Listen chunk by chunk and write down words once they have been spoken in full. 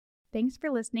Thanks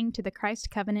for listening to the Christ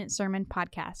Covenant Sermon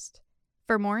Podcast.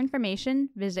 For more information,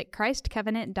 visit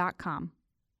christcovenant.com.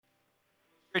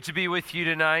 Great to be with you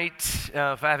tonight.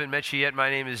 If I haven't met you yet, my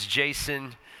name is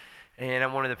Jason, and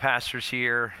I'm one of the pastors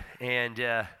here. And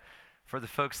for the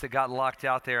folks that got locked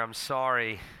out there, I'm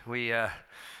sorry. We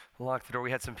locked the door.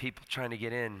 We had some people trying to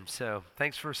get in, so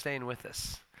thanks for staying with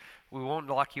us. We won't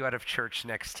lock you out of church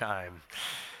next time.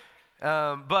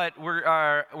 But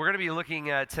we're going to be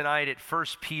looking tonight at 1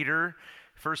 Peter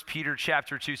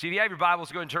chapter 2. So if you have your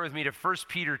Bibles, go ahead and turn with me to 1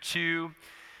 Peter 2.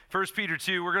 1 Peter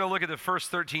 2, we're going to look at the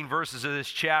first 13 verses of this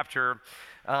chapter.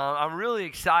 I'm really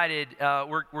excited.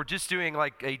 We're just doing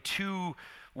like a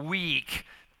 2-week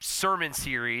sermon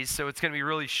series, so it's going to be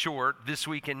really short this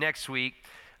week and next week.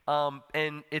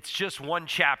 And it's just one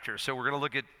chapter. So we're going to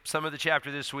look at some of the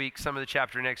chapter this week, some of the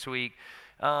chapter next week.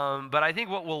 But I think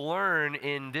what we'll learn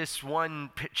in this one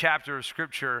chapter of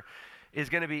Scripture is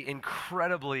going to be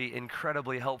incredibly,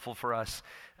 incredibly helpful for us.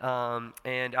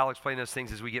 And I'll explain those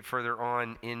things as we get further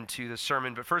on into the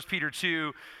sermon. But 1 Peter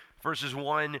 2, verses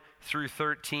 1 through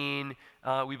 13,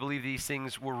 we believe these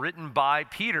things were written by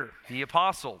Peter, the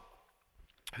apostle,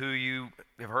 who you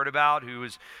have heard about, who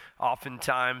is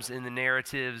oftentimes in the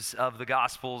narratives of the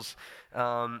Gospels.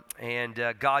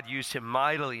 And God used him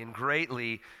mightily and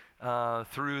greatly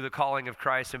through the calling of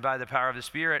Christ and by the power of the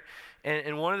Spirit.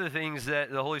 And one of the things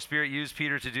that the Holy Spirit used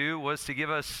Peter to do was to give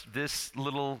us this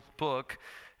little book.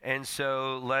 And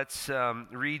so let's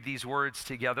read these words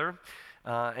together.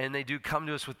 And they do come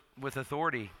to us with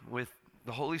authority, with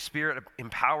the Holy Spirit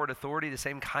empowered authority, the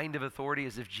same kind of authority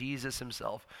as if Jesus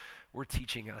himself were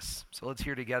teaching us. So let's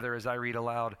hear together as I read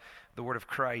aloud the word of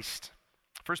Christ.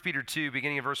 1 Peter 2,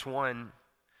 beginning of verse 1.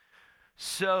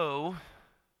 So,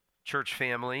 church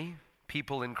family,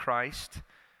 people in Christ,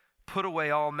 put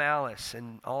away all malice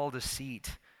and all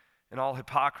deceit and all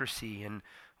hypocrisy and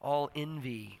all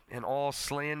envy and all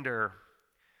slander.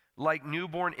 Like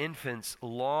newborn infants,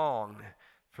 long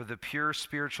for the pure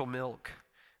spiritual milk,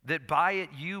 that by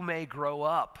it you may grow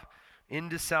up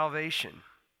into salvation,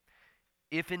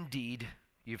 if indeed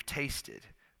you've tasted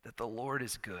that the Lord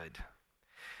is good.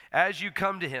 As you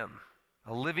come to him,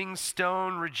 a living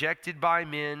stone rejected by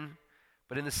men,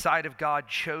 but in the sight of God,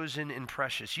 chosen and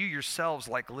precious. You yourselves,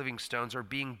 like living stones, are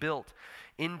being built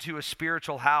into a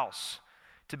spiritual house,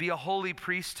 to be a holy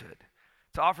priesthood,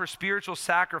 to offer spiritual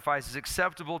sacrifices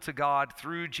acceptable to God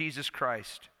through Jesus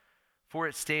Christ. For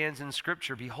it stands in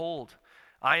Scripture, behold,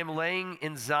 I am laying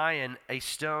in Zion a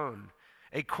stone,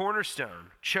 a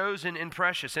cornerstone, chosen and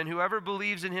precious, and whoever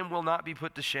believes in him will not be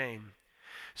put to shame.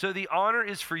 So the honor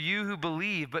is for you who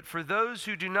believe, but for those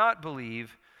who do not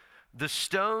believe, the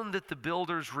stone that the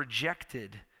builders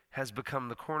rejected has become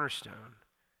the cornerstone,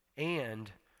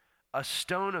 and a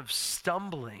stone of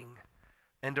stumbling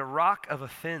and a rock of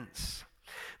offense.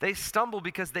 They stumble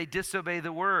because they disobey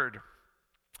the word,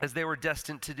 as they were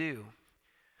destined to do.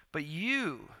 But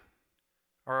you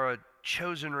are a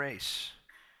chosen race,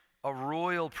 a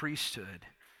royal priesthood,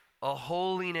 a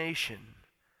holy nation,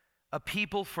 a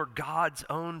people for God's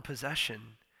own possession,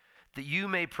 that you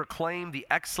may proclaim the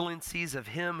excellencies of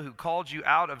him who called you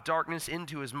out of darkness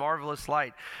into his marvelous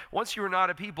light. Once you were not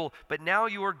a people, but now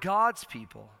you are God's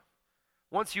people.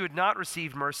 Once you had not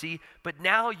received mercy, but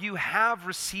now you have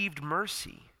received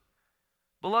mercy.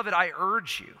 Beloved, I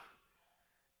urge you,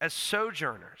 as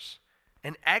sojourners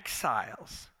and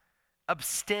exiles,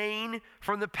 abstain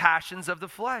from the passions of the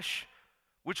flesh,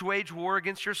 which wage war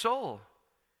against your soul.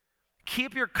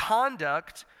 Keep your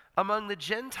conduct among the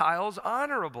Gentiles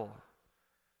honorable,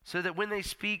 so that when they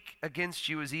speak against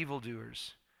you as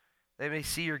evildoers, they may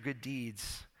see your good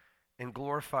deeds and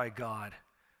glorify God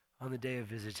on the day of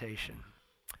visitation.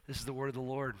 This is the word of the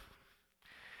Lord.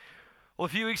 Well, a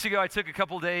few weeks ago, I took a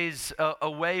couple days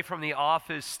away from the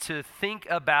office to think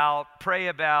about, pray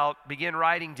about, begin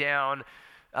writing down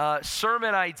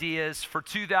sermon ideas for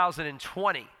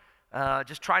 2020.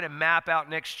 Just trying to map out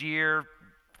next year.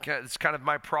 It's kind of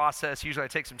my process. Usually I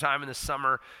take some time in the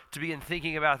summer to begin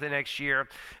thinking about the next year.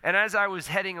 And as I was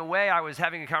heading away, I was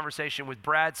having a conversation with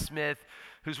Brad Smith,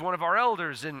 who's one of our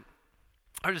elders. And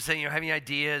I was just saying, have any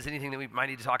ideas, anything that we might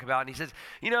need to talk about? And he says,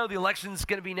 the election's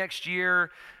going to be next year.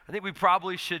 I think we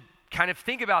probably should kind of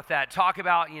think about that, talk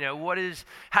about,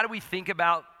 how do we think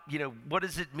about, what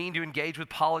does it mean to engage with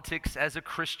politics as a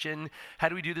Christian? How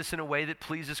do we do this in a way that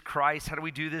pleases Christ? How do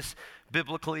we do this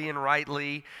biblically and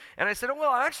rightly? And I said,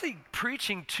 well, I'm actually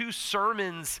preaching 2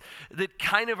 sermons that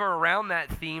kind of are around that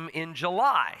theme in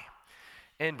July.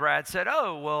 And Brad said,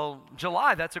 oh, well,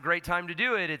 July, that's a great time to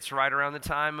do it. It's right around the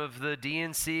time of the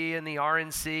DNC and the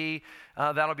RNC.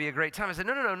 That'll be a great time. I said,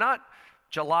 no, not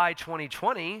July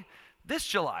 2020, this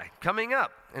July coming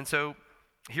up. And so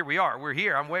here we are. We're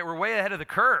here. We're way ahead of the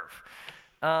curve.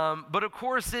 But of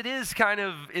course, it is kind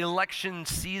of election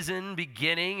season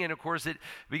beginning, and of course, it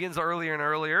begins earlier and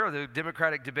earlier. The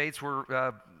Democratic debates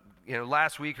were,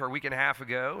 last week or a week and a half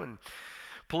ago, and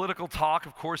political talk,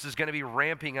 of course, is going to be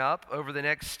ramping up over the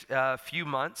next few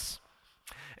months.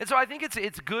 And so I think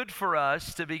it's good for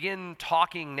us to begin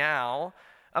talking now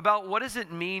about what does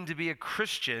it mean to be a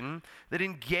Christian that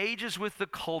engages with the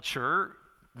culture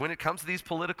when it comes to these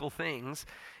political things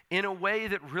in a way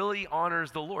that really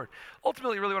honors the Lord.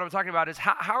 Ultimately, really what I'm talking about is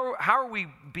how are we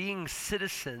being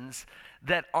citizens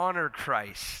that honor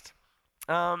Christ?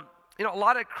 A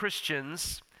lot of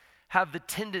Christians have the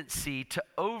tendency to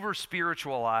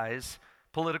over-spiritualize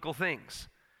political things.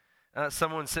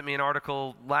 Someone sent me an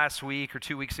article last week or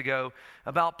 2 weeks ago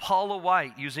about Paula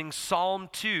White using Psalm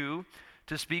 2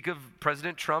 to speak of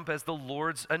President Trump as the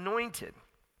Lord's anointed.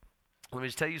 Let me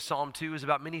just tell you, Psalm 2 is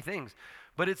about many things,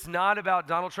 but it's not about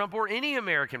Donald Trump or any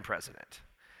American president.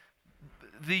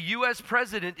 The U.S.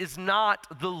 president is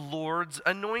not the Lord's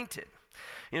anointed.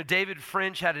 David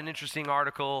French had an interesting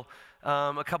article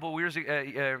a couple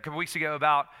weeks ago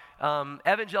about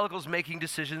evangelicals making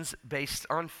decisions based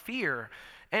on fear.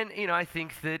 And, I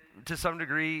think that to some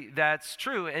degree that's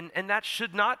true. And that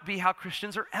should not be how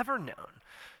Christians are ever known.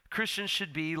 Christians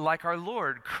should be like our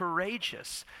Lord,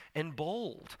 courageous and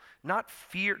bold, not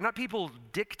people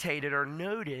dictated or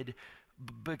noted,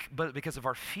 but because of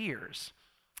our fears.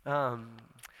 I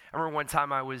remember one time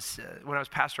when I was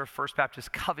pastor of First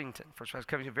Baptist Covington. First Baptist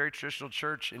Covington, a very traditional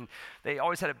church, and they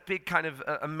always had a big kind of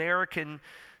American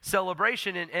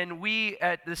celebration, and we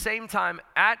at the same time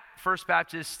at First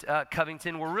Baptist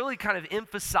Covington were really kind of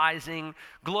emphasizing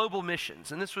global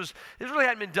missions, and this really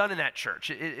hadn't been done in that church.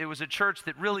 It was a church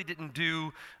that really didn't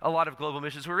do a lot of global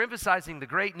missions. We were emphasizing the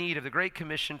great need of the Great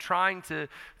Commission, trying to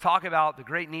talk about the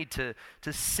great need to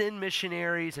send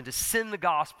missionaries and to send the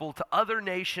gospel to other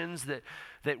nations, that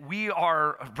we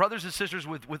are brothers and sisters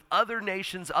with other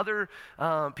nations, other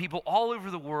people all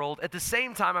over the world. At the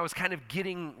same time, I was kind of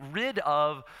getting rid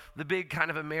of the big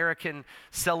kind of American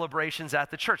celebrations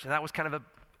at the church. And that was kind of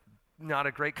not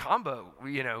a great combo,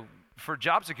 for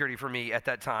job security for me at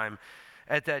that time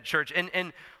at that church.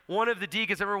 And one of the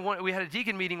deacons, we had a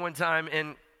deacon meeting one time,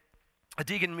 and a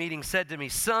deacon meeting said to me,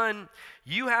 "Son,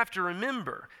 you have to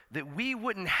remember that we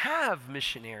wouldn't have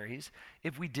missionaries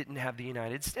if we didn't have the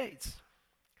United States."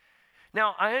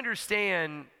 Now, I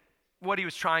understand what he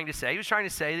was trying to say. He was trying to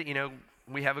say that,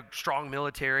 we have a strong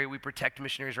military, we protect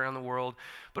missionaries around the world.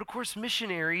 But of course,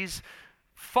 missionaries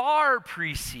far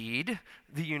precede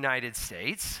the United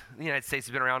States. The United States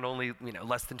has been around only,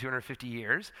 less than 250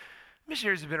 years.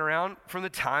 Missionaries have been around from the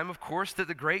time, of course, that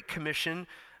the Great Commission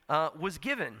was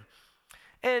given.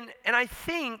 And I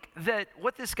think that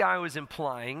what this guy was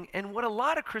implying, and what a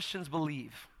lot of Christians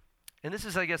believe, and this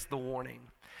is, I guess, the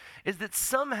warning, is that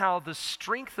somehow the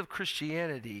strength of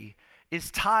Christianity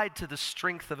is tied to the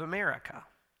strength of America.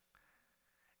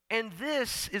 And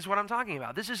this is what I'm talking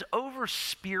about. This is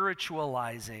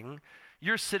over-spiritualizing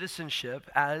your citizenship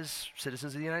as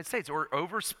citizens of the United States, or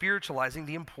over-spiritualizing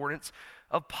the importance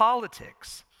of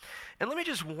politics. And let me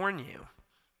just warn you,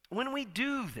 when we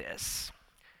do this,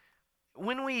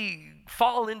 when we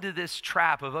fall into this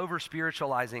trap of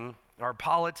over-spiritualizing our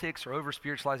politics or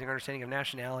over-spiritualizing our understanding of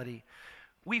nationality,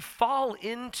 we fall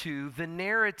into the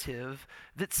narrative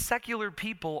that secular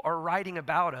people are writing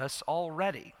about us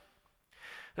already.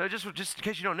 Now, just in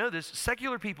case you don't know this,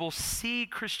 secular people see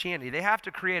Christianity. They have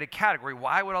to create a category.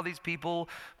 Why would all these people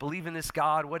believe in this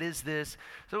God? What is this?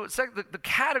 So the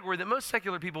category that most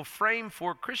secular people frame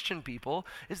for Christian people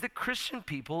is that Christian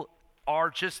people are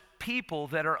just people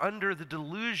that are under the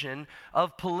delusion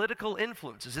of political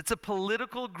influences. It's a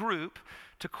political group,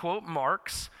 to quote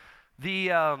Marx, the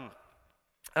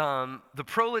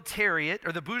proletariat,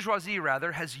 or the bourgeoisie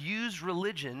rather, has used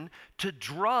religion to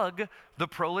drug the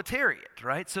proletariat,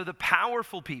 right? So the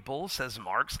powerful people, says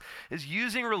Marx, is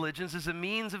using religions as a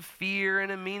means of fear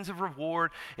and a means of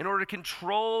reward in order to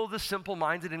control the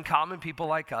simple-minded and common people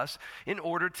like us in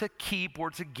order to keep or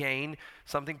to gain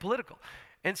something political.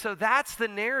 And so that's the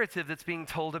narrative that's being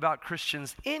told about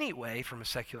Christians anyway from a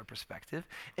secular perspective.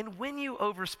 And when you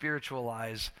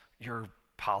over-spiritualize your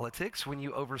politics, when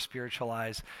you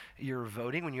over-spiritualize your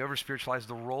voting, when you over-spiritualize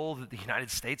the role that the United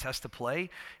States has to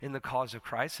play in the cause of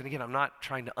Christ. And again, I'm not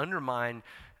trying to undermine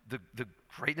the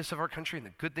greatness of our country and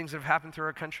the good things that have happened through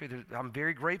our country. I'm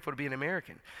very grateful to be an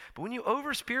American. But when you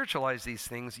over-spiritualize these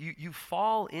things, you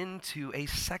fall into a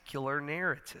secular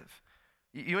narrative.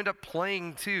 You end up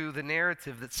playing to the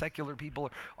narrative that secular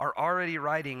people are already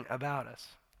writing about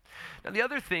us. Now, the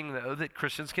other thing, though, that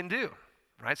Christians can do,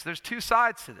 right? So there's two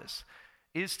sides to this,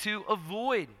 is to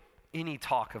avoid any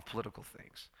talk of political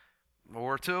things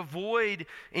or to avoid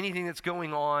anything that's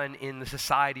going on in the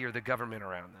society or the government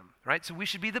around them, right? So we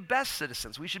should be the best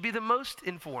citizens. We should be the most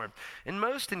informed and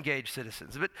most engaged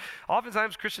citizens. But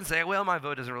oftentimes Christians say, well, my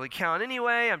vote doesn't really count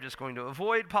anyway. I'm just going to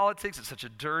avoid politics. It's such a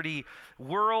dirty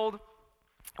world.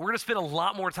 We're going to spend a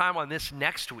lot more time on this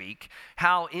next week,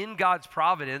 how in God's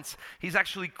providence, he's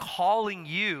actually calling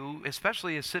you,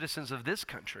 especially as citizens of this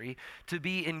country, to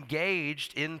be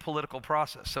engaged in political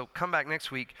process. So come back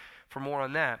next week for more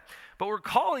on that. But we're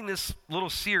calling this little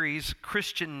series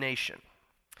Christian Nation.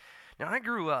 Now, I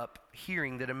grew up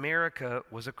hearing that America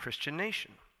was a Christian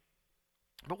nation.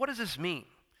 But what does this mean?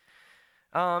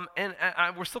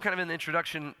 We're still kind of in the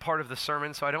introduction part of the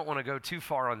sermon, so I don't want to go too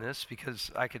far on this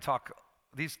because I could talk.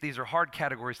 These are hard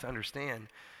categories to understand.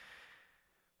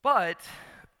 But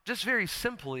just very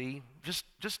simply,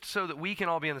 just so that we can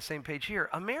all be on the same page here,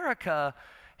 America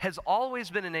has always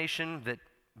been a nation that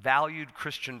valued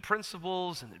Christian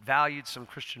principles and that valued some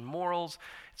Christian morals.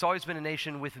 It's always been a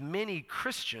nation with many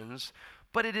Christians,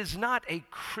 but it is not a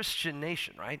Christian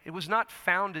nation, right? It was not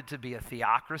founded to be a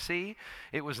theocracy.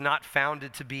 It was not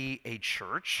founded to be a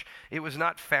church. It was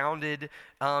not founded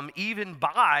even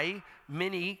by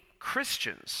many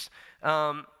Christians.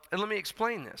 And let me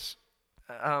explain this.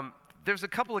 There's a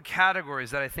couple of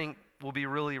categories that I think will be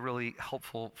really, really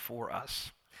helpful for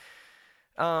us.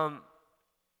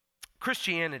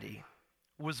 Christianity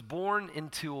was born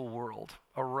into a world,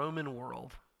 a Roman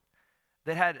world,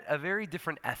 that had a very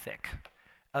different ethic,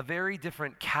 a very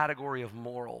different category of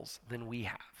morals than we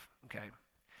have, okay?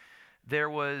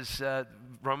 There was,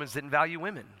 Romans didn't value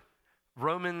women.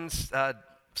 Romans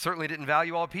certainly didn't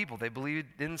value all people. They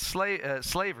believed in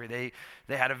slavery.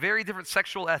 They had a very different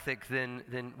sexual ethic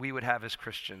than we would have as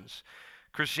Christians.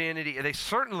 Christianity,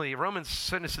 Romans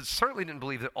certainly didn't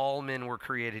believe that all men were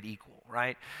created equal,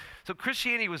 right? So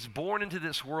Christianity was born into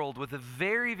this world with a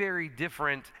very, very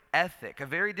different ethic, a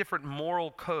very different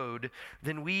moral code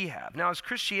than we have. Now, as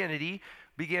Christianity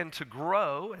began to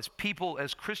grow,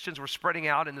 as Christians were spreading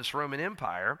out in this Roman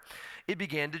Empire, it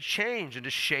began to change and to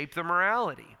shape the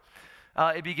morality.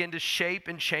 It began to shape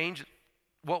and change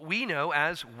what we know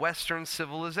as Western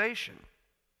civilization.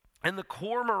 And the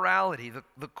core morality,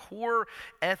 the core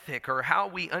ethic, or how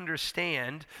we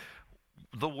understand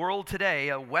the world today,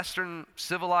 a Western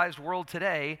civilized world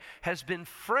today, has been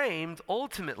framed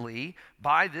ultimately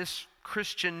by this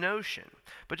Christian notion.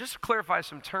 But just to clarify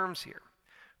some terms here,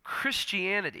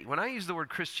 Christianity, when I use the word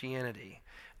Christianity,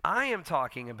 I am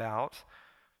talking about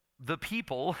the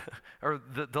people or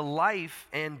the life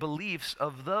and beliefs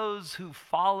of those who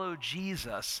follow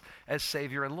Jesus as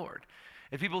Savior and Lord.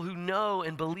 And people who know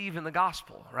and believe in the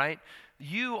gospel, right?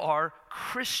 You are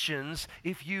Christians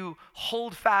if you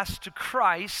hold fast to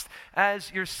Christ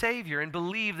as your Savior and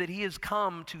believe that He has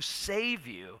come to save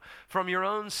you from your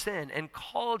own sin and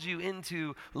called you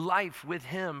into life with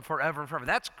Him forever and forever.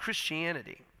 That's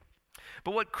Christianity.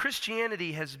 But what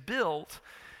Christianity has built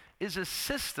is a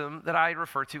system that I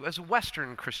refer to as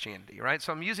Western Christianity, right?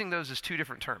 So I'm using those as two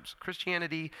different terms,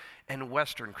 Christianity and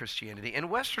Western Christianity.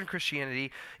 And Western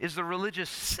Christianity is the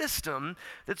religious system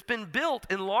that's been built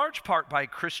in large part by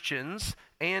Christians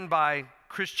and by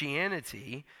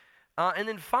Christianity. And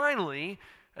then finally,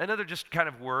 another just kind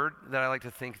of word that I like to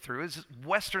think through is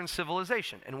Western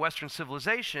civilization. And Western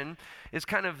civilization is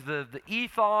kind of the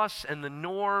ethos and the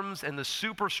norms and the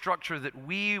superstructure that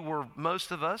we were,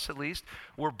 most of us at least,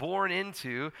 were born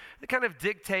into. It kind of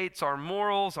dictates our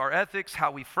morals, our ethics,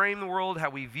 how we frame the world, how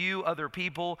we view other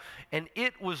people. And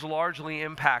it was largely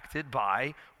impacted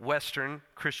by Western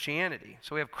Christianity.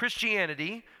 So we have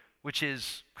Christianity, which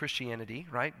is Christianity,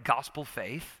 right? Gospel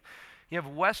faith. You have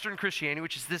Western Christianity,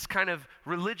 which is this kind of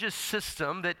religious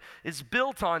system that is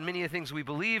built on many of the things we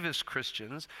believe as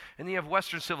Christians. And then you have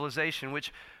Western civilization,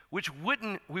 which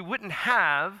we wouldn't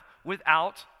have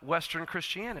without Western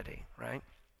Christianity, right?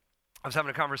 I was having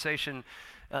a conversation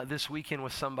this weekend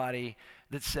with somebody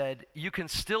that said, you can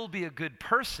still be a good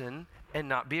person and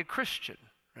not be a Christian,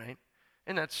 right?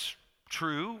 And that's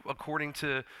true according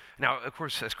to, now, of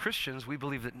course, as Christians, we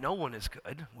believe that no one is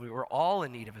good. We were all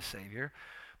in need of a Savior.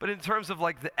 But in terms of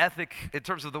like the ethic, in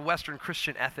terms of the Western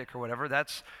Christian ethic or whatever,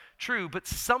 that's true. But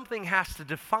something has to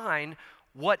define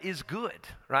what is good,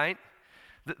 right?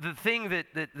 The thing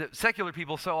that secular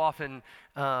people so often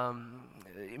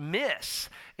miss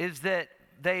is that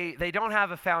they don't have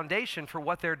a foundation for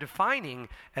what they're defining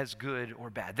as good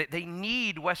or bad. They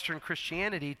need Western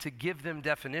Christianity to give them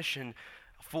definition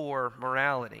for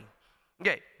morality.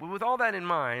 Okay, with all that in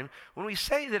mind, when we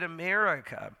say that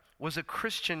America was a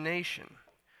Christian nation.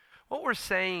 What we're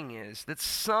saying is that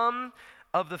some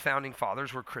of the founding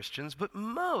fathers were Christians, but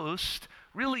most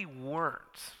really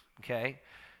weren't, okay?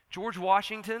 George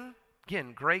Washington,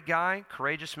 again, great guy,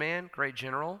 courageous man, great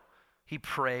general. He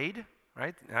prayed,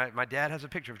 right? My dad has a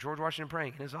picture of George Washington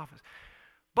praying in his office.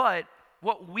 But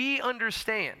what we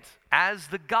understand as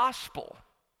the gospel,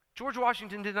 George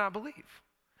Washington did not believe.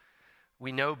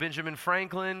 We know Benjamin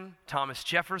Franklin, Thomas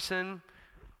Jefferson,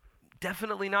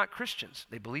 definitely not Christians.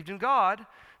 They believed in God,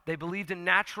 they believed in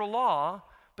natural law,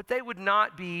 but they would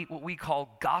not be what we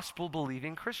call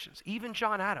gospel-believing Christians. Even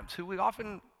John Adams, who we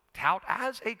often tout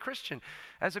as a Christian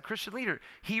leader,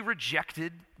 he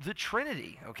rejected the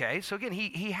Trinity, okay? So again,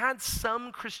 he had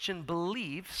some Christian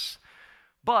beliefs,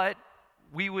 but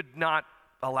we would not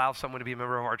allow someone to be a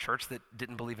member of our church that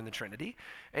didn't believe in the Trinity.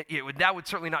 That would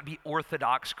certainly not be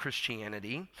Orthodox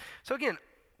Christianity. So again,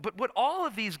 but what all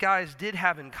of these guys did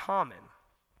have in common,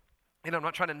 and I'm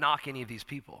not trying to knock any of these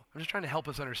people, I'm just trying to help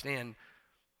us understand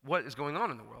what is going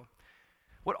on in the world.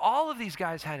 What all of these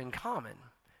guys had in common,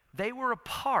 they were a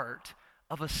part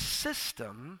of a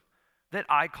system that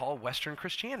I call Western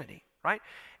Christianity, right?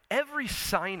 Every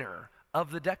signer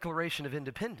of the Declaration of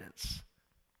Independence,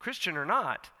 Christian or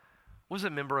not, was a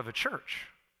member of a church.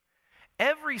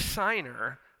 Every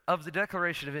signer of the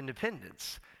Declaration of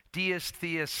Independence, deist,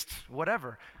 theist,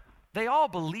 whatever, they all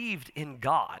believed in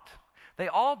God. They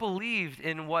all believed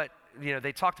in what,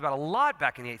 they talked about a lot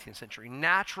back in the 18th century,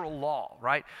 natural law,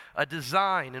 right? A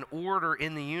design, an order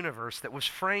in the universe that was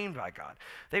framed by God.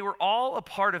 They were all a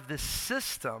part of this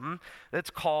system that's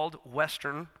called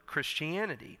Western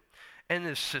Christianity. And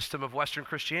this system of Western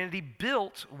Christianity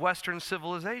built Western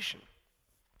civilization.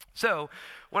 So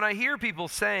when I hear people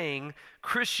saying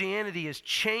Christianity is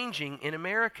changing in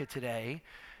America today,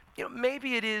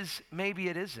 maybe it is, maybe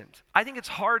it isn't. I think it's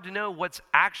hard to know what's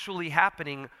actually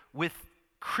happening with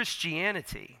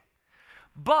Christianity.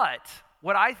 But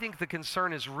what I think the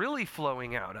concern is really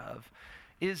flowing out of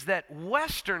is that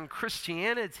Western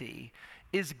Christianity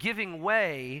is giving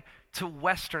way to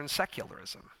Western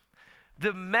secularism.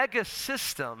 The mega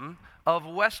system of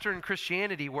Western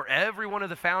Christianity, where every one of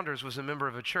the founders was a member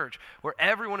of a church, where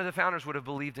every one of the founders would have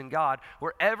believed in God,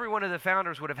 where every one of the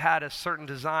founders would have had a certain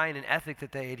design and ethic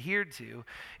that they adhered to,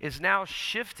 is now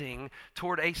shifting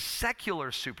toward a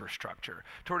secular superstructure,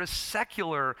 toward a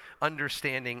secular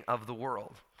understanding of the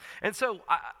world. And so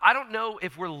I don't know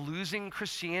if we're losing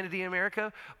Christianity in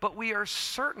America, but we are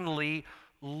certainly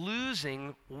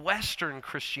losing Western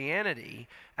Christianity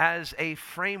as a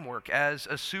framework, as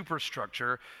a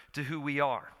superstructure to who we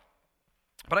are.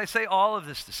 But I say all of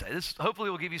this to say, this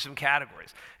hopefully will give you some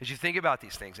categories as you think about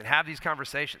these things and have these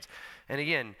conversations. And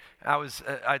again,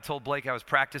 I told Blake I was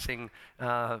practicing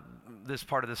this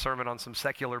part of the sermon on some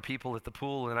secular people at the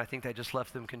pool, and I think that just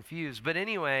left them confused. But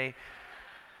anyway,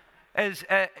 as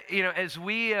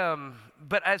we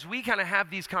kind of have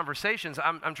these conversations,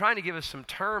 I'm trying to give us some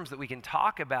terms that we can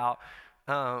talk about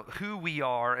who we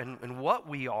are and what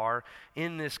we are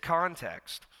in this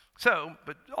context. So,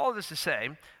 but all of this to say,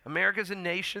 America's a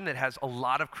nation that has a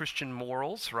lot of Christian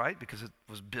morals, right? Because it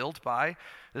was built by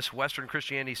this Western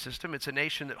Christianity system. It's a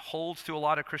nation that holds to a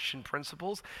lot of Christian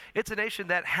principles. It's a nation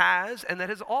that has and that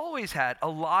has always had a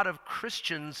lot of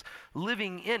Christians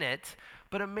living in it.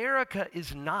 But America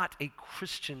is not a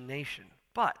Christian nation.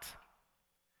 But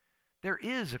there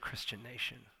is a Christian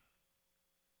nation.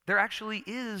 There actually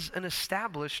is an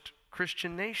established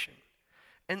Christian nation.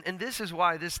 And this is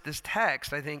why this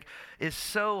text, I think, is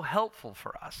so helpful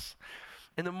for us.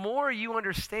 And the more you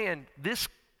understand this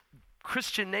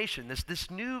Christian nation,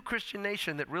 this new Christian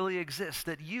nation that really exists,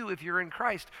 that you, if you're in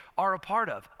Christ, are a part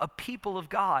of, a people of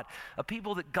God, a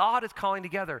people that God is calling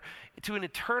together to an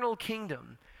eternal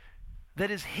kingdom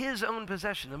that is his own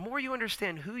possession, the more you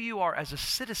understand who you are as a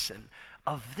citizen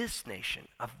of this nation,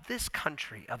 of this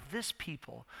country, of this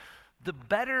people, the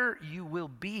better you will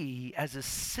be as a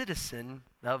citizen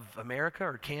of America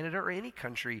or Canada or any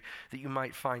country that you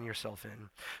might find yourself in.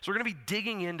 So we're going to be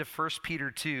digging into 1 Peter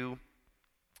 2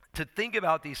 to think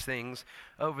about these things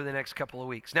over the next couple of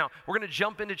weeks. Now, we're going to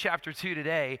jump into chapter 2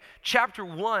 today. Chapter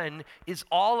 1 is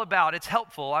all about, it's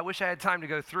helpful, I wish I had time to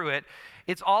go through it,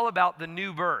 it's all about the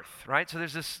new birth, right? So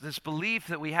there's this belief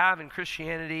that we have in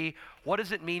Christianity. What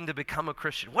does it mean to become a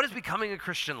Christian? What is becoming a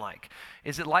Christian like?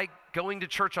 Is it like going to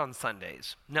church on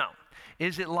Sundays? No.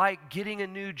 Is it like getting a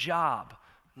new job?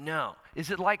 No.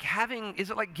 Is it like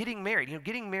getting married?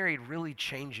 Getting married really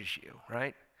changes you,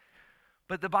 right?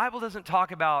 But the Bible doesn't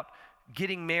talk about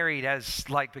getting married as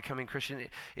like becoming Christian.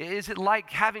 Is it like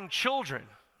having children?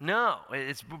 No.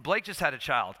 Blake just had a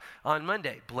child on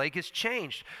Monday. Blake has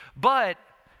changed. But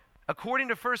According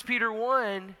to 1 Peter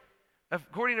 1,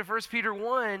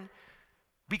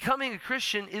 becoming a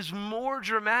Christian is more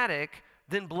dramatic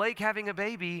than Blake having a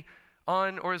baby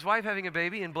or his wife having a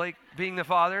baby and Blake being the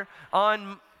father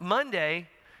on Monday.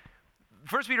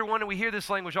 1 Peter 1, and we hear this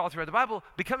language all throughout the Bible,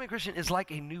 becoming a Christian is like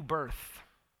a new birth.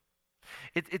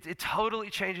 It totally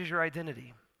changes your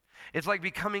identity. It's like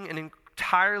becoming an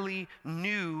entirely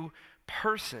new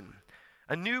person.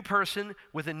 A new person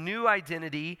with a new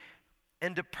identity,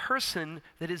 and a person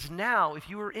that is now, if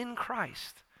you are in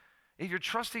Christ, if you're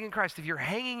trusting in Christ, if you're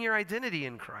hanging your identity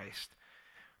in Christ,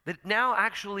 that now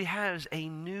actually has a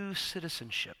new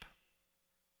citizenship,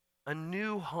 a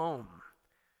new home.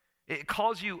 It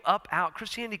calls you up out.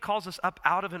 Christianity calls us up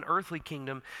out of an earthly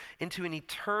kingdom into an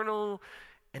eternal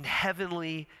and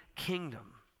heavenly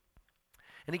kingdom.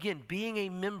 And again, being a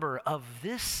member of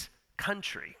this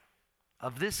country,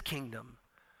 of this kingdom,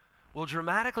 will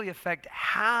dramatically affect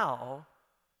how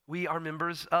we are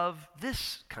members of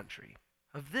this country,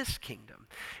 of this kingdom.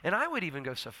 And I would even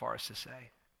go so far as to say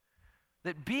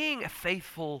that being a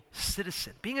faithful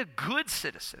citizen, being a good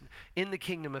citizen in the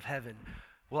kingdom of heaven,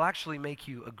 will actually make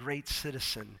you a great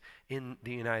citizen in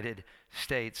the United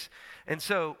States. And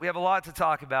so we have a lot to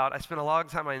talk about. I spent a long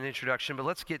time on an introduction,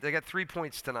 but I got 3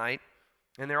 points tonight,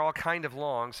 and they're all kind of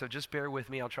long, so just bear with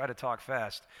me. I'll try to talk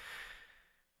fast.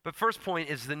 But first point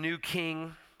is the new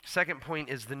king. Second point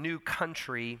is the new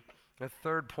country. The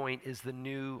third point is the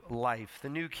new life. The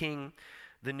new king,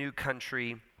 the new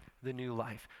country, the new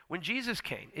life. When Jesus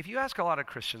came, if you ask a lot of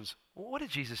Christians, what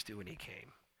did Jesus do when he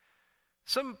came?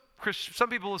 Some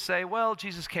people will say, well,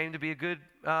 Jesus came to be a good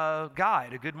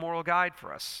guide, a good moral guide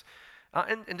for us.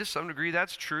 And to some degree,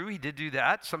 that's true. He did do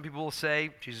that. Some people will say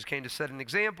Jesus came to set an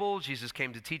example. Jesus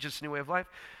came to teach us a new way of life.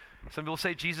 Some people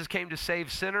say Jesus came to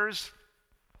save sinners.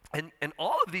 And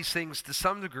all of these things, to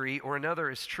some degree or another,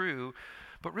 is true.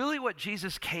 But really what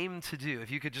Jesus came to do,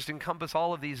 if you could just encompass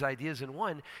all of these ideas in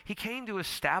one, he came to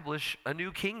establish a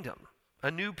new kingdom, a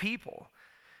new people.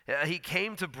 He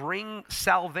came to bring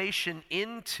salvation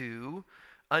into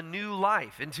a new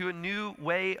life, into a new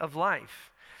way of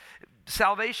life.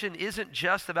 Salvation isn't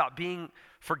just about being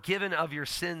forgiven of your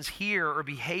sins here or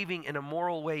behaving in a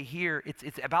moral way here.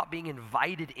 It's about being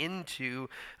invited into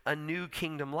a new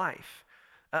kingdom life.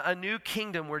 A new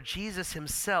kingdom where Jesus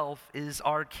himself is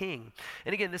our king.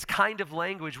 And again, this kind of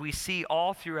language we see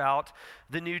all throughout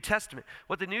the New Testament.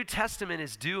 What the New Testament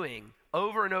is doing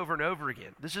over and over and over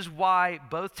again, this is why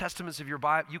both testaments of your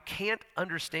Bible, you can't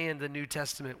understand the New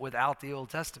Testament without the Old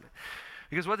Testament.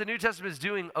 Because what the New Testament is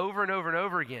doing over and over and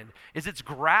over again is it's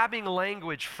grabbing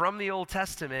language from the Old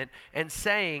Testament and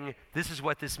saying, this is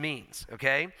what this means,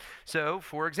 okay? So,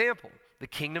 for example, the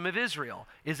kingdom of Israel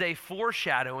is a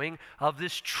foreshadowing of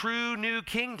this true new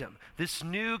kingdom, this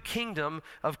new kingdom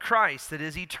of Christ that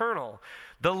is eternal.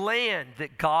 The land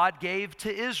that God gave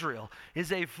to Israel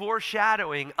is a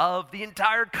foreshadowing of the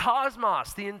entire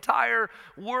cosmos, the entire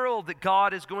world that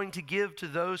God is going to give to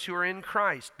those who are in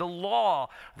Christ. The law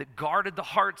that guarded the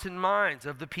hearts and minds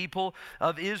of the people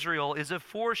of Israel is a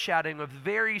foreshadowing of the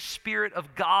very Spirit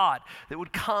of God that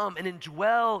would come and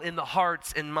indwell in the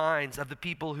hearts and minds of the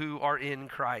people who are in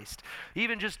Christ.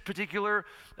 Even just particular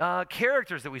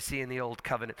characters that we see in the Old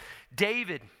Covenant.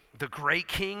 David, the great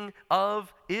king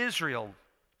of Israel,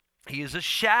 he is a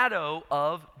shadow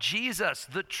of Jesus,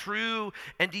 the true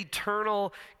and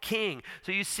eternal king.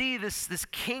 So you see this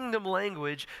kingdom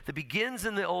language that begins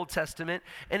in the Old Testament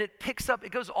and it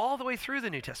goes all the way through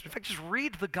the New Testament. In fact, just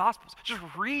read the Gospels, just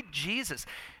read Jesus.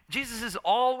 Jesus is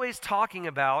always talking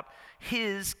about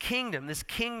his kingdom, this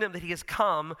kingdom that he has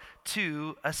come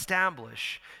to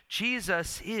establish.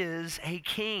 Jesus is a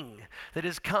king that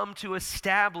has come to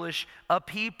establish a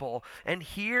people. And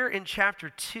here in chapter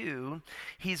 2,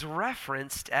 he's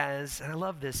referenced as, and I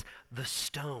love this, the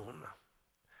stone.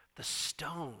 The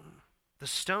stone. The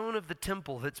stone of the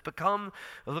temple that's become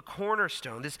the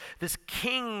cornerstone, this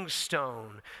king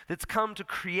stone that's come to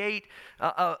create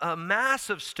a mass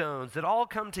of stones that all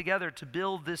come together to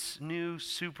build this new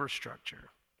superstructure.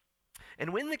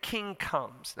 And when the king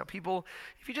comes, now people,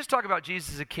 if you just talk about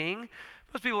Jesus as a king,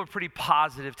 most people are pretty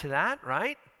positive to that,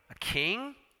 right? A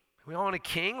king, we all want a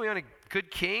king, we want a good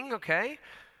king, okay?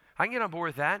 I can get on board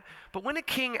with that. But when a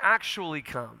king actually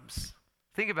comes,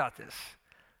 think about this.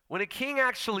 When a king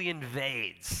actually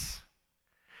invades,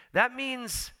 that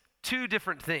means two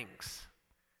different things.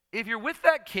 If you're with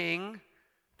that king,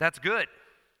 that's good.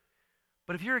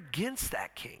 But if you're against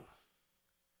that king,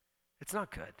 it's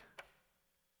not good.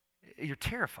 You're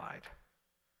terrified.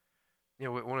 You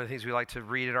know, one of the things we like to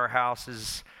read at our house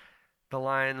is The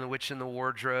Lion, the Witch, and the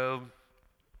Wardrobe.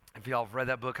 If y'all have read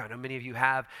that book, I know many of you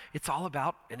have, it's all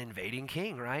about an invading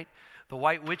king, right? The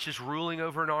White Witch is ruling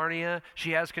over Narnia.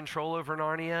 She has control over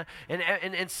Narnia.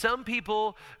 And some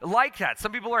people like that.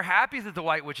 Some people are happy that the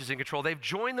White Witch is in control. They've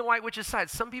joined the White Witch's side.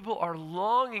 Some people are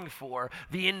longing for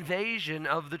the invasion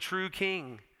of the true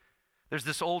king. There's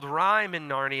this old rhyme in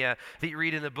Narnia that you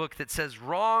read in the book that says,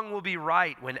 "Wrong will be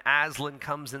right when Aslan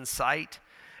comes in sight.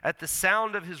 At the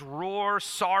sound of his roar,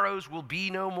 sorrows will be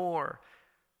no more.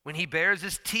 When he bares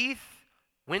his teeth,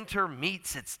 winter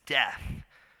meets its death.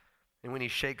 And when he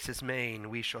shakes his mane,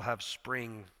 we shall have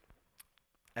spring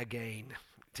again,"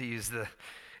 to use the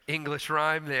English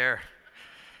rhyme there.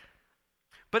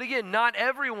 But again, not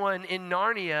everyone in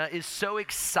Narnia is so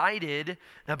excited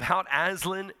about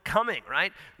Aslan coming,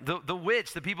 right? The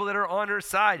witch, the people that are on her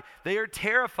side, they are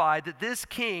terrified that this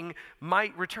king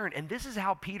might return. And this is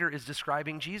how Peter is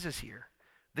describing Jesus here.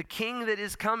 The king that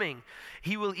is coming,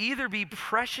 he will either be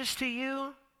precious to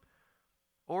you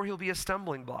or he'll be a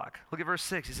stumbling block. Look at verse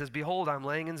 6. He says, "Behold, I'm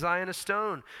laying in Zion a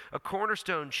stone, a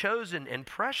cornerstone, chosen and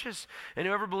precious, and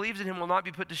whoever believes in him will not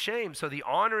be put to shame. So the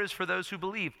honor is for those who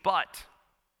believe, but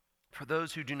for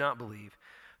those who do not believe,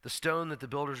 the stone that the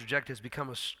builders reject has become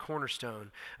a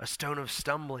cornerstone, a stone of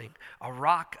stumbling, a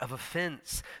rock of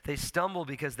offense. They stumble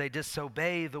because they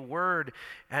disobey the word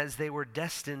as they were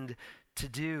destined to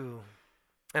do."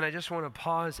 And I just want to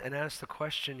pause and ask the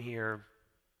question here.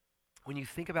 When you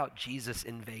think about Jesus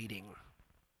invading,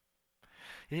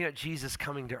 you think about Jesus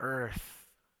coming to earth,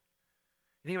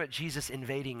 you think about Jesus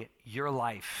invading your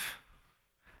life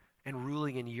and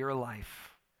ruling in your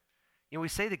life. You know, we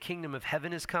say the kingdom of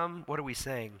heaven has come. What are we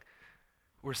saying?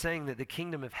 We're saying that the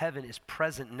kingdom of heaven is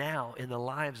present now in the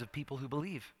lives of people who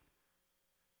believe,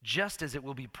 just as it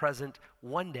will be present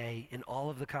one day in all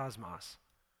of the cosmos.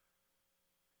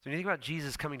 So when you think about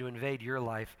Jesus coming to invade your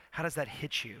life, how does that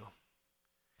hit you?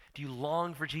 Do you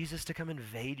long for Jesus to come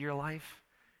invade your life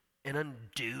and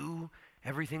undo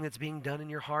everything that's being done in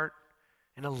your heart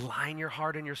and align your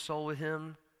heart and your soul with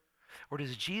him? Or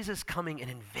does Jesus coming and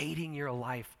invading your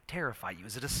life terrify you?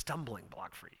 Is it a stumbling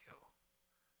block for you?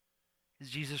 Is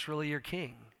Jesus really your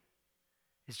king?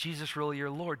 Is Jesus really your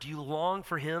Lord? Do you long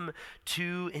for him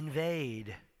to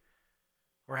invade?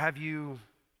 Or have you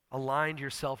aligned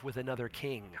yourself with another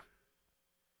king?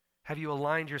 Have you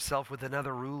aligned yourself with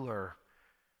another ruler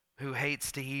who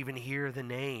hates to even hear the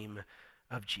name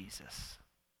of Jesus?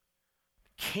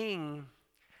 King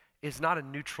is not a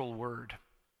neutral word,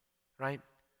 right?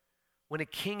 When a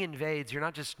king invades, you're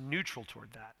not just neutral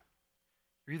toward that.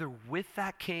 You're either with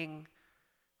that king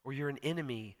or you're an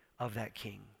enemy of that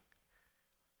king.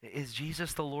 Is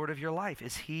Jesus the Lord of your life?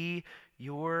 Is he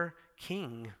your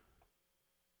king?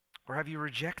 Or have you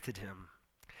rejected him?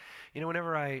 You know,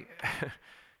 whenever I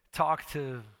talk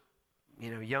to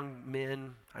young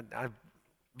men, I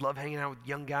love hanging out with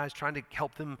young guys, trying to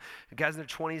help them, guys in their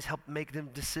 20s, help make them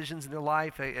decisions in their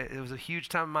life. It was a huge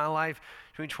time in my life.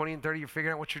 Between 20 and 30, you're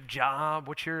figuring out what's your job,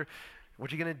 what you're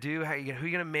going to do, who you're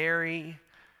going to marry.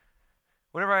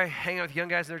 Whenever I hang out with young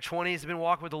guys in their 20s, they've been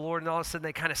walking with the Lord, and all of a sudden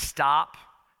they kind of stop,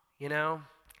 They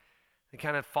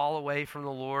kind of fall away from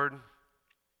the Lord.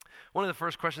 One of the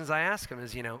first questions I ask them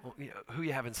is, who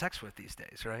you having sex with these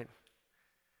days, right?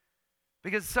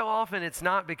 Because so often it's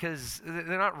not because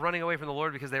they're not running away from the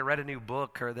Lord because they read a new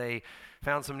book or they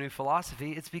found some new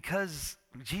philosophy. It's because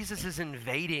Jesus is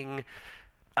invading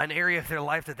an area of their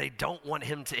life that they don't want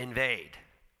him to invade.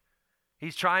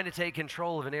 He's trying to take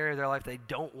control of an area of their life they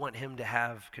don't want him to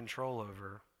have control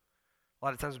over. A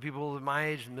lot of times when people of my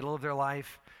age, in the middle of their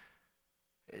life,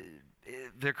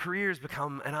 their careers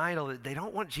become an idol that they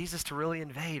don't want Jesus to really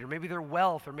invade, or maybe their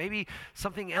wealth, or maybe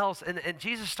something else. And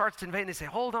Jesus starts to invade, and they say,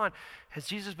 hold on, has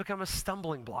Jesus become a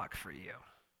stumbling block for you?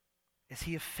 Is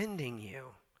he offending you?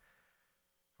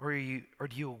 Or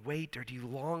do you await, or do you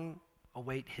long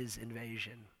await his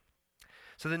invasion?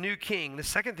 So the new king, the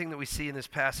second thing that we see in this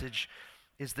passage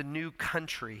is the new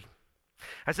country.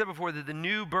 I said before that the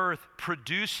new birth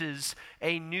produces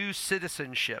a new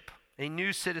citizenship. A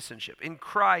new citizenship. In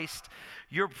Christ,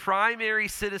 your primary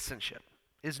citizenship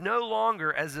is no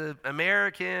longer as an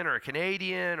American or a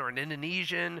Canadian or an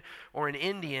Indonesian or an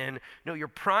Indian. No, your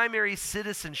primary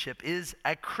citizenship is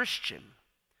a Christian.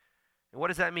 And what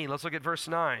does that mean? Let's look at verse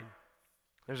 9.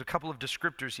 There's a couple of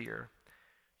descriptors here.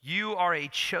 You are a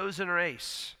chosen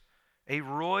race, a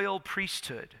royal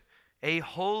priesthood, a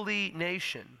holy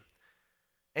nation,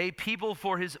 a people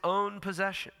for his own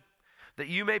possession, that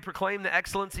you may proclaim the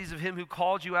excellencies of him who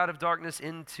called you out of darkness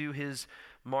into his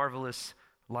marvelous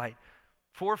light.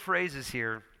 4 phrases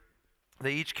here.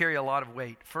 They each carry a lot of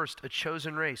weight. First, a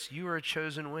chosen race. You are a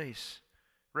chosen race.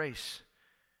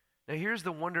 Now here's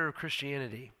the wonder of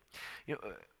Christianity.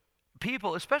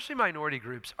 People, especially minority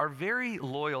groups, are very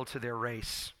loyal to their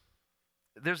race.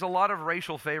 There's a lot of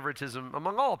racial favoritism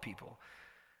among all people.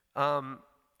 And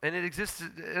it exists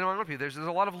among all people. There's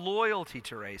a lot of loyalty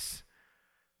to race.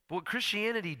 But what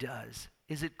Christianity does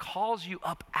is it calls you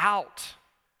up out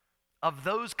of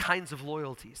those kinds of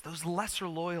loyalties, those lesser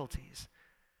loyalties.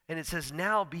 And it says,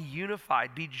 now be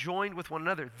unified, be joined with one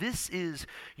another. This is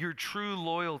your true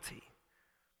loyalty.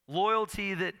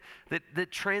 Loyalty that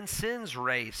transcends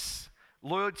race.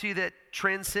 Loyalty that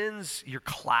transcends your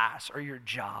class or your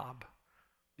job.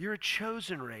 You're a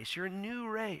chosen race. You're a new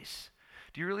race.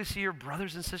 Do you really see your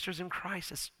brothers and sisters in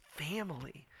Christ as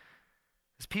family?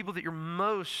 As people that you're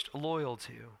most loyal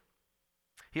to?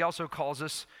 He also calls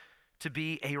us to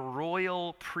be a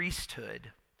royal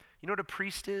priesthood. You know what a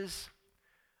priest is?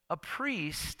 A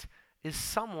priest is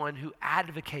someone who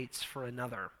advocates for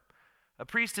another. A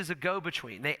priest is a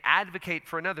go-between. They advocate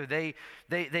for another.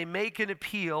 They make an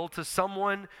appeal to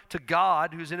someone, to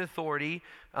God who's in authority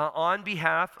on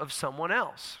behalf of someone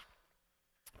else.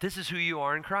 This is who you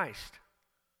are in Christ.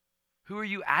 Who are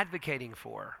you advocating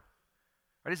for?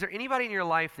 Right? Is there anybody in your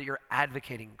life that you're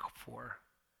advocating for?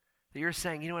 That you're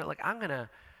saying, you know what, like I'm gonna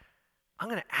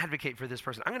advocate for this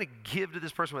person. I'm gonna give to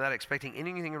this person without expecting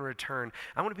anything in return.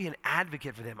 I want to be an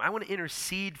advocate for them. I want to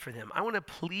intercede for them. I want to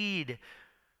plead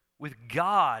with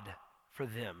God for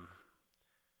them.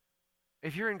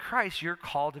 If you're in Christ, you're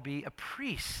called to be a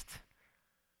priest.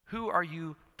 Who are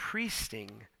you priesting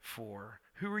for?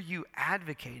 Who are you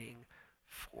advocating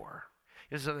for?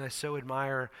 This is something I so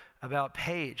admire about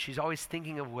Paige. She's always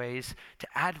thinking of ways to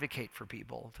advocate for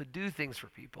people, to do things for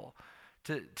people,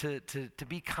 to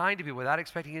be kind to people without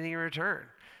expecting anything in return.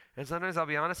 And sometimes, I'll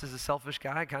be honest, as a selfish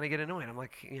guy, I kind of get annoyed. I'm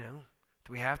like, do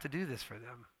we have to do this for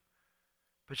them?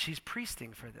 But she's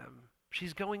priesting for them.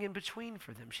 She's going in between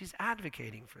for them. She's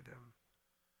advocating for them.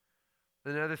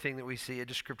 Another thing that we see, a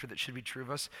descriptor that should be true of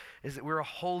us, is that we're a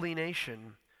holy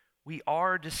nation. We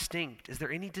are distinct. Is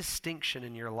there any distinction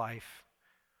in your life?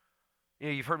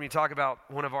 You've heard me talk about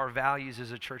one of our values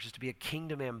as a church is to be a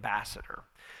kingdom ambassador.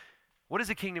 What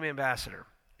is a kingdom ambassador?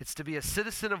 It's to be a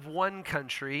citizen of one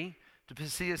country, to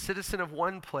be a citizen of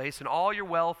one place, and all your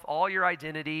wealth, all your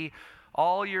identity,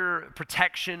 all your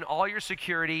protection, all your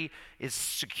security is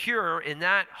secure in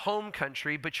that home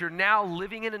country, but you're now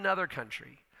living in another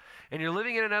country. And you're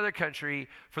living in another country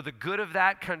for the good of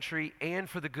that country and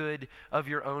for the good of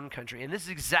your own country. And this is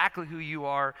exactly who you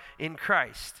are in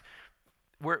Christ.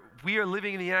 We are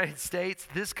living in the United States.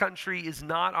 This country is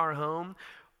not our home.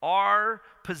 Our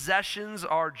possessions,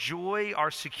 our joy, our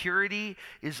security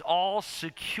is all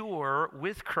secure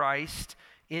with Christ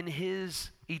in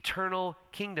his eternal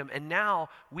kingdom. And now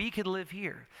we can live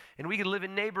here. And we can live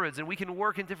in neighborhoods. And we can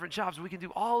work in different jobs. We can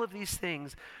do all of these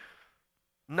things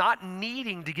not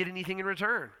needing to get anything in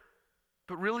return,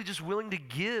 but really just willing to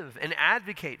give and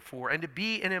advocate for and to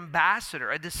be an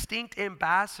ambassador, a distinct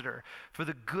ambassador for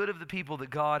the good of the people that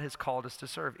God has called us to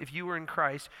serve. If you are in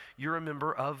Christ, you're a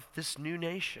member of this new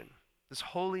nation, this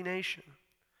holy nation.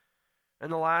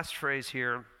 And the last phrase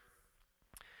here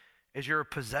is you're a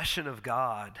possession of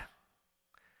God.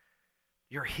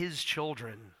 You're his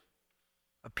children,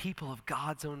 a people of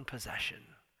God's own possession,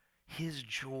 his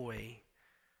joy.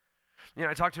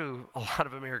 I talk to a lot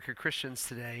of American Christians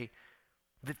today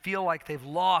that feel like they've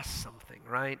lost something,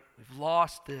 right? We've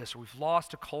lost this, or we've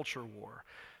lost a culture war.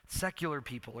 Secular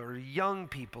people, or young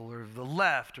people, or the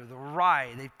left, or the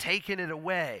right, they've taken it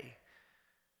away.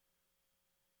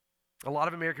 A lot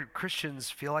of American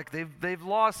Christians feel like they've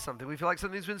lost something. We feel like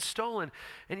something's been stolen.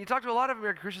 And you talk to a lot of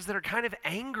American Christians that are kind of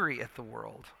angry at the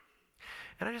world.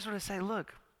 And I just want to say,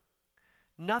 look,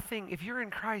 nothing, if you're in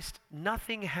Christ,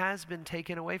 nothing has been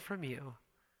taken away from you.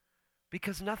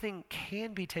 Because nothing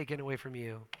can be taken away from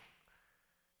you.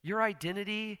 Your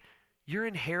identity, your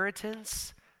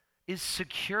inheritance is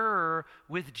secure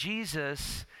with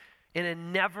Jesus in a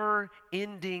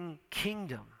never-ending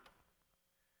kingdom.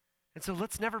 And so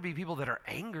let's never be people that are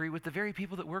angry with the very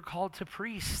people that we're called to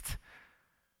priest,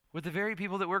 with the very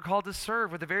people that we're called to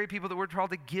serve, with the very people that we're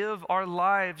called to give our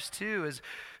lives to. As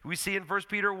we see in 1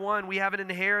 Peter 1, we have an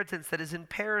inheritance that is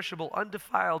imperishable,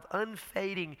 undefiled,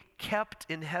 unfading, kept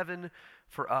in heaven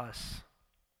for us.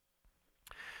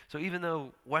 So even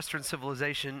though Western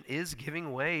civilization is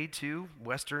giving way to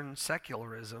Western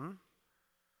secularism,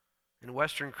 and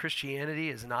Western Christianity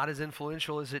is not as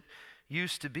influential as it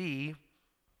used to be,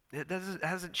 it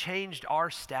hasn't changed our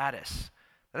status.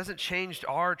 That hasn't changed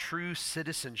our true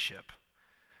citizenship.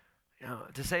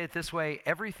 To say it this way,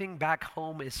 everything back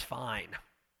home is fine.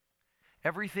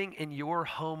 Everything in your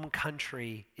home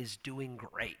country is doing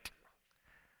great.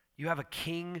 You have a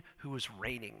king who is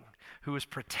reigning, who is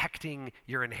protecting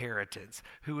your inheritance,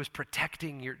 who is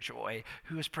protecting your joy,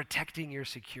 who is protecting your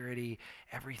security.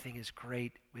 Everything is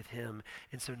great with him.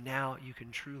 And so now you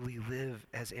can truly live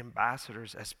as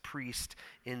ambassadors, as priests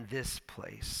in this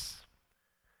place.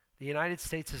 The United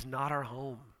States is not our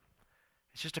home.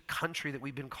 It's just a country that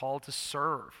we've been called to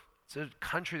serve. It's a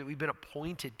country that we've been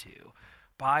appointed to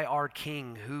by our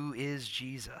King, who is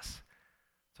Jesus.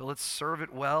 So let's serve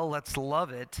it well, let's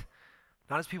love it,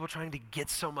 not as people trying to get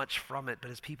so much from it,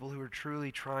 but as people who are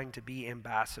truly trying to be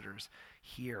ambassadors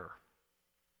here.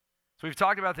 So we've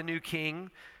talked about the new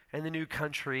king and the new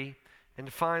country,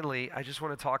 and finally, I just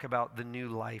want to talk about the new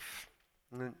life.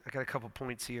 And then I got a couple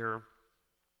points here.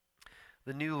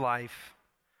 The new life.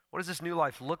 What does this new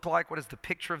life look like? What is the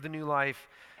picture of the new life?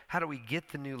 How do we get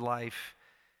the new life?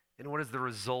 And what is the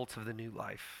result of the new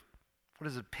life? What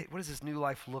does this new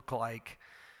life look like?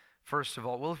 First of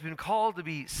all, well, if we've been called to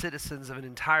be citizens of an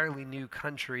entirely new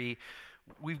country,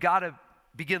 we've got to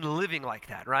begin living like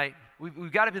that, right?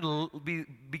 We've got to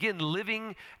begin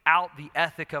living out the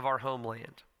ethic of our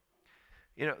homeland.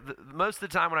 You know, most of the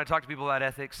time when I talk to people about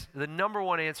ethics, the number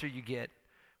one answer you get,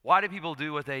 why do people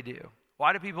do what they do?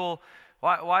 Why do people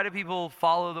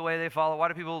follow the way they follow? Why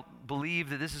do people believe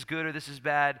that this is good or this is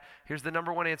bad? Here's the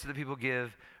number one answer that people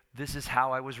give. This is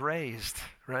how I was raised,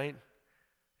 right?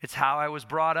 It's how I was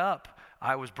brought up.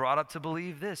 I was brought up to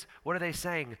believe this. What are they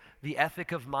saying? The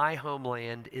ethic of my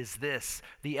homeland is this.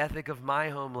 The ethic of my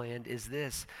homeland is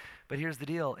this. But here's the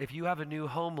deal. If you have a new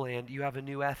homeland, you have a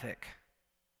new ethic.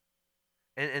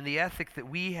 And the ethic that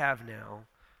we have now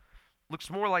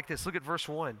looks more like this. Look at verse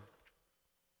 1.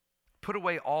 Put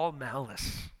away all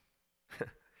malice,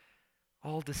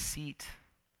 all deceit,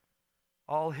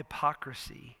 all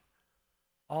hypocrisy,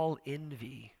 all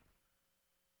envy,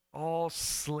 all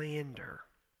slander.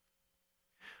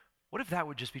 What if that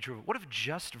would just be true? What if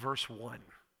just verse 1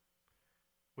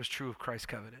 was true of Christ's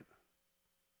covenant?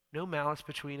 No malice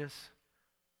between us,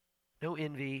 no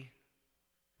envy,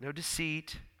 no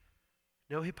deceit,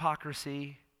 no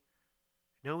hypocrisy,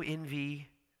 no envy,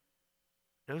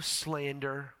 no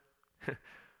slander.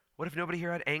 What if nobody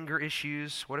here had anger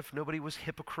issues? What if nobody was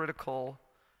hypocritical?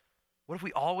 What if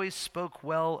we always spoke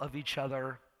well of each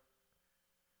other?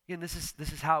 Again, this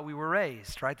is how we were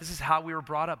raised, right? This is how we were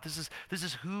brought up. This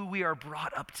is who we are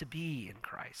brought up to be in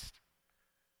Christ.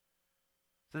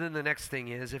 So then the next thing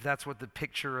is, if that's what the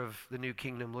picture of the new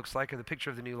kingdom looks like, or the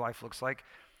picture of the new life looks like,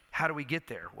 how do we get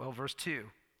there? Well, verse 2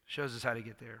 shows us how to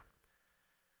get there.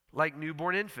 Like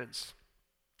newborn infants,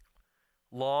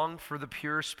 long for the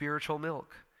pure spiritual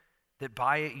milk, that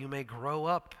by it you may grow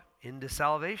up into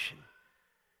salvation,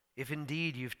 if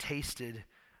indeed you've tasted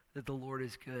that the Lord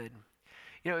is good.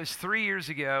 You know, it was 3 years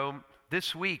ago,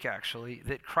 this week actually,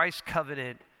 that Christ's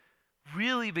covenant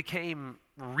really became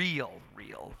real.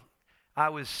 I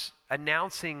was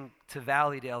announcing to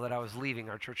Valleydale that I was leaving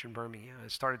our church in Birmingham. I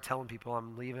started telling people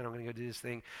I'm leaving, I'm going to go do this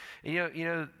thing. And you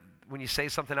know, when you say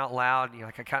something out loud, and you're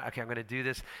like, okay, I'm going to do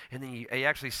this, and then you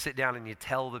actually sit down and you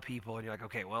tell the people, and you're like,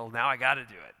 okay, well, now I got to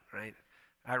do it, right?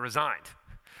 I resigned.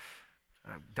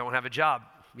 I don't have a job,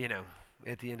 you know,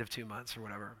 at the end of 2 months or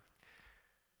whatever.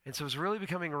 And so it was really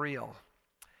becoming real.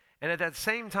 And at that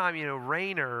same time, you know,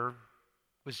 Rainer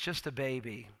was just a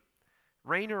baby.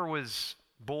 Rainer was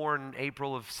born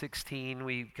April of 16.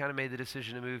 We kind of made the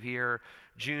decision to move here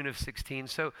June of 16.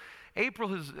 So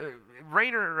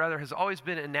Rainer has always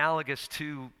been analogous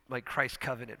to like Christ's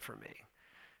covenant for me.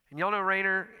 And y'all know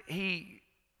Rainer,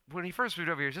 when he first moved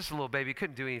over here, he was just a little baby, he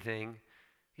couldn't do anything.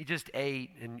 He just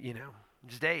ate and,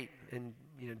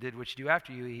 did what you do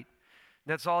after you eat.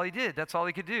 And that's all he did. That's all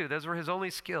he could do. Those were his only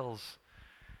skills.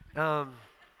 But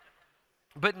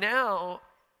now,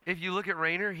 if you look at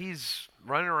Rainer, he's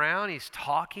running around, he's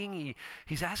talking,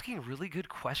 he's asking really good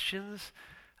questions.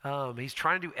 He's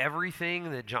trying to do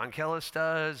everything that John Kellis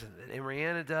does and that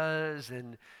Mariana does,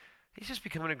 and he's just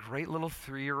becoming a great little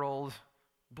 3-year-old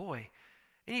boy.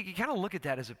 And you can kind of look at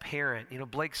that as a parent. You know,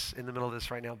 Blake's in the middle of this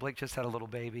right now. Blake just had a little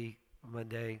baby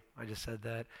Monday. I just said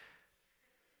that.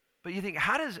 But you think,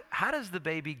 how does the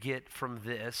baby get from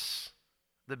this,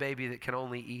 the baby that can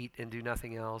only eat and do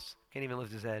nothing else, can't even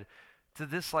lift his head, to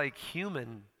this like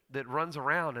human that runs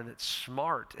around and that's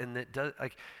smart and that does,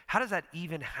 like, how does that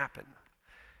even happen?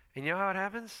 And you know how it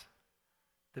happens?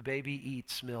 The baby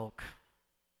eats milk.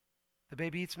 The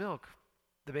baby eats milk.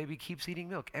 The baby keeps eating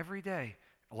milk every day,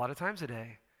 a lot of times a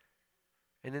day.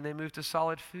 And then they move to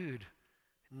solid food.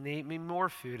 And they eat more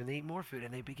food, and they eat more food,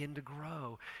 and they begin to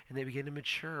grow, and they begin to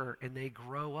mature, and they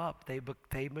grow up.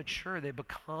 They mature. They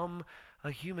become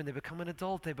a human. They become an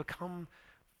adult. They become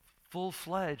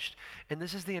full-fledged. And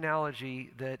this is the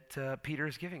analogy that Peter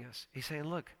is giving us. He's saying,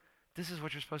 look, this is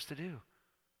what you're supposed to do.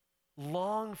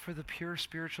 Long for the pure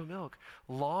spiritual milk.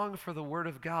 Long for the word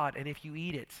of God. And if you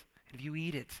eat it, and if you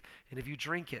eat it, and if you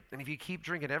drink it, and if you keep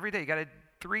drinking every day, you got to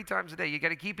 3 times a day, you got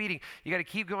to keep eating, you got to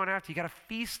keep going after, you got to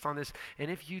feast on this.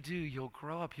 And if you do, you'll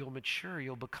grow up, you'll mature,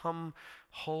 you'll become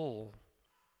whole.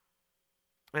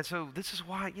 And so this is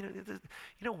why, you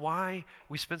know why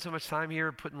we spend so much time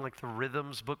here putting like the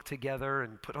Rhythms book together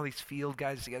and putting all these field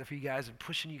guides together for you guys and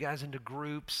pushing you guys into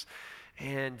groups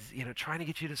and, trying to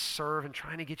get you to serve and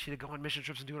trying to get you to go on mission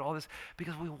trips and doing all this,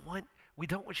 because we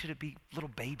don't want you to be little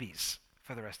babies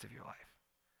for the rest of your life.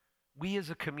 We as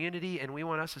a community, and we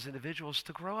want us as individuals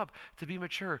to grow up, to be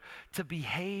mature, to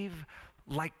behave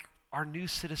like our new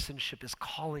citizenship is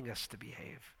calling us to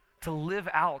behave, to live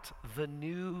out the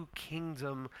new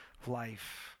kingdom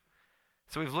life.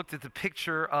 So we've looked at the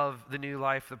picture of the new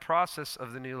life, the process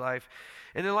of the new life.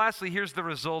 And then lastly, here's the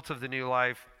result of the new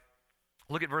life.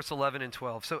 Look at verse 11 and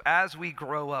 12. So as we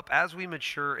grow up, as we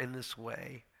mature in this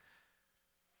way,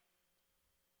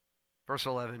 verse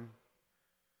 11,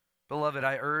 beloved,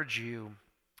 I urge you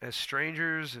as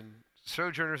strangers and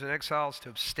sojourners and exiles to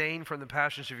abstain from the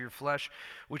passions of your flesh,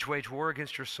 which wage war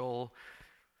against your soul.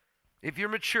 If you're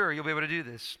mature, you'll be able to do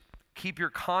this. Keep your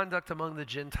conduct among the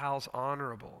Gentiles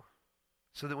honorable,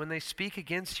 so that when they speak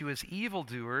against you as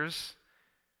evildoers,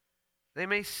 they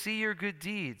may see your good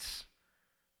deeds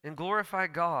and glorify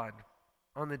God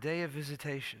on the day of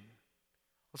visitation.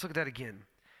 Let's look at that again.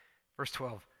 Verse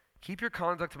 12. Keep your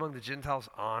conduct among the Gentiles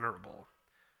honorable,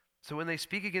 so when they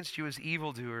speak against you as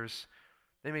evildoers,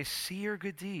 they may see your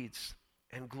good deeds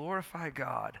and glorify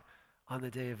God on the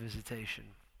day of visitation.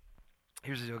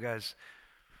 Here's the deal, guys.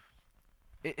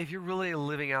 If you're really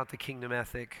living out the kingdom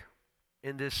ethic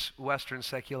in this Western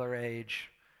secular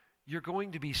age, you're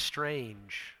going to be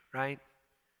strange, right?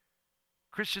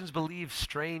 Christians believe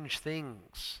strange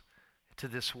things to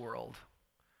this world.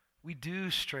 We do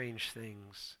strange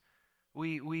things.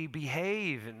 We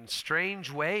behave in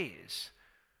strange ways.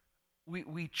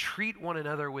 We treat one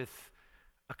another with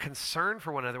a concern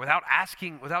for one another without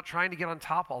asking, without trying to get on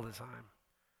top all the time.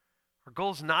 Our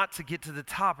goal is not to get to the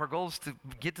top. Our goal is to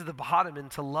get to the bottom and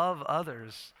to love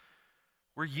others.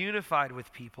 We're unified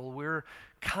with people. We're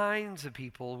kind to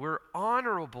people. We're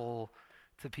honorable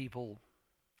to people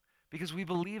because we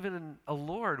believe in a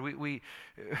Lord. We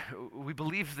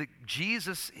believe that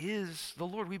Jesus is the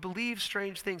Lord. We believe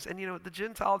strange things. And the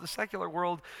Gentile, the secular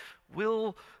world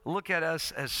will look at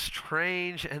us as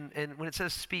strange. And when it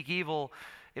says speak evil,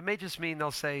 it may just mean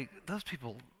they'll say, those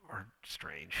people are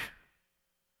strange.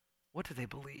 What do they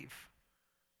believe?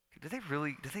 Do they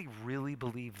really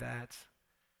believe that?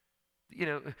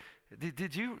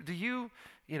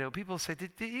 People say,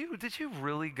 did you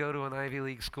really go to an Ivy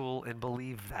League school and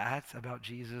believe that about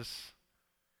Jesus?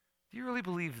 Do you really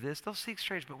believe this? They'll seek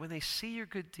strange, but when they see your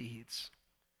good deeds,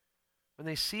 when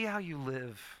they see how you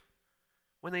live,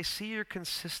 when they see your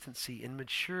consistency and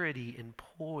maturity and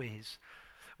poise,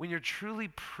 when you're truly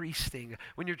priesting,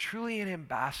 when you're truly an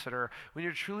ambassador, when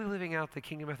you're truly living out the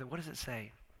kingdom method, what does it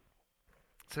say?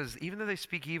 It says, even though they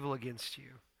speak evil against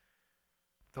you,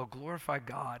 they'll glorify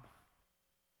God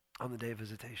on the day of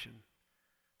visitation.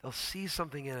 They'll see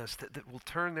something in us that will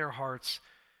turn their hearts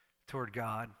toward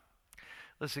God.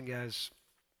 Listen, guys,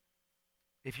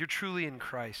 if you're truly in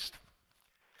Christ,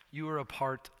 you are a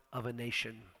part of a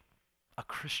nation, a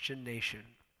Christian nation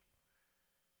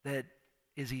that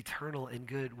is eternal and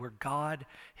good, where God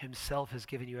himself has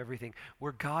given you everything,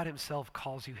 where God himself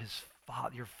calls you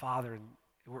your father, and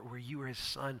where you are his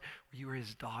son, where you are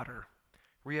his daughter,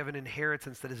 where you have an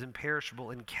inheritance that is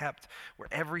imperishable and kept, where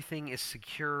everything is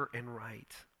secure and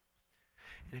right.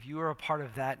 And if you are a part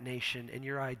of that nation and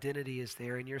your identity is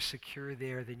there and you're secure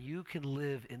there, then you can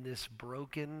live in this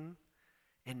broken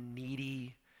and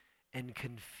needy and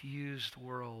confused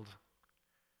world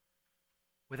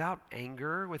without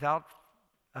anger, without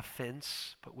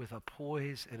offense, but with a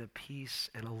poise and a peace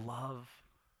and a love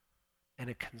and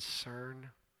a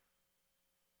concern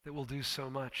that will do so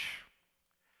much.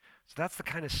 So that's the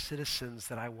kind of citizens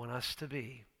that I want us to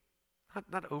be.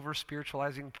 Not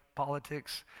over-spiritualizing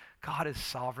politics. God is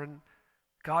sovereign.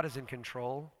 God is in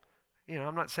control.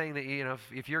 I'm not saying that,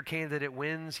 if your candidate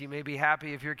wins, you may be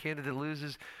happy. If your candidate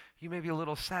loses, you may be a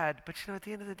little sad. But, at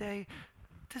the end of the day,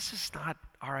 this is not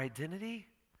our identity.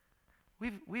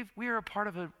 We are a part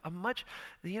of the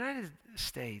United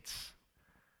States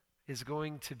is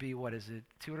going to be,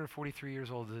 243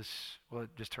 years old it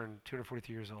just turned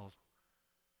 243 years old.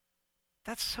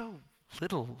 That's so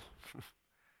little.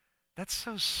 That's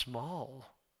so small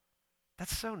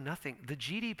That's so nothing. The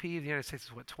GDP of the United States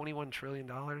is what, $21 trillion?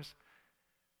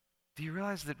 Do you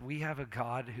realize that we have a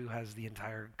God who has the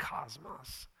entire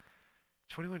cosmos?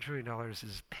 $21 trillion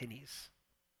is pennies.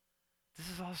 This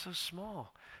is all so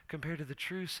small compared to the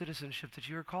true citizenship that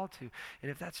you are called to. And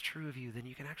if that's true of you, then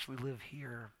you can actually live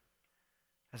here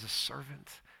as a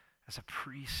servant, as a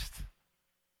priest,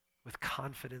 with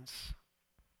confidence.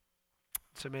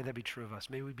 So may that be true of us.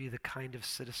 May we be the kind of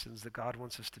citizens that God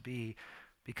wants us to be,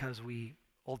 because we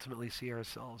ultimately see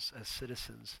ourselves as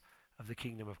citizens of the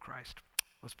kingdom of Christ.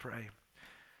 Let's pray.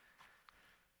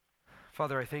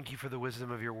 Father, I thank you for the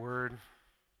wisdom of your word.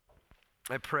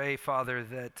 I pray, Father,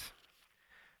 that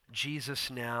Jesus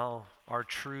now, our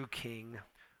true King,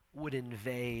 would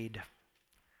invade,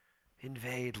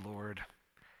 Lord.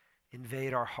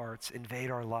 Invade our hearts, invade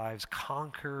our lives,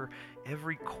 conquer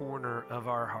every corner of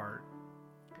our heart.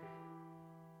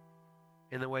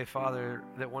 In the way, Father,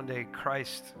 that one day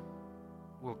Christ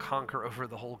will conquer over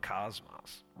the whole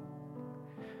cosmos.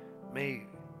 May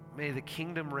the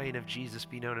kingdom reign of Jesus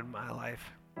be known in my life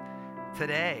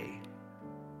today,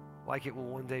 like it will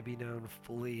one day be known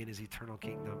fully in his eternal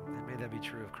kingdom. And may that be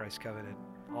true of Christ's covenant,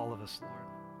 all of us, Lord.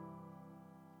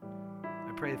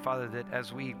 I pray, Father, that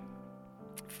as we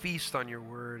feast on your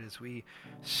word, as we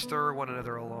stir one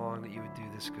another along, that you would do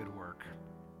this good work.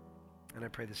 And I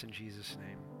pray this in Jesus'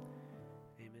 name.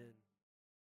 Amen.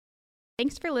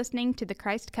 Thanks for listening to the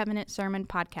Christ Covenant Sermon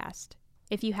Podcast.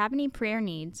 If you have any prayer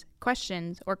needs,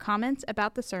 questions, or comments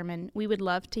about the sermon, we would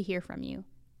love to hear from you.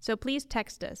 So please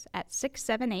text us at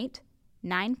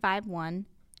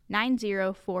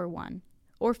 678-951-9041,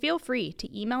 or feel free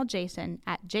to email Jason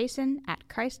at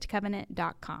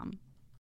jason@christcovenant.com.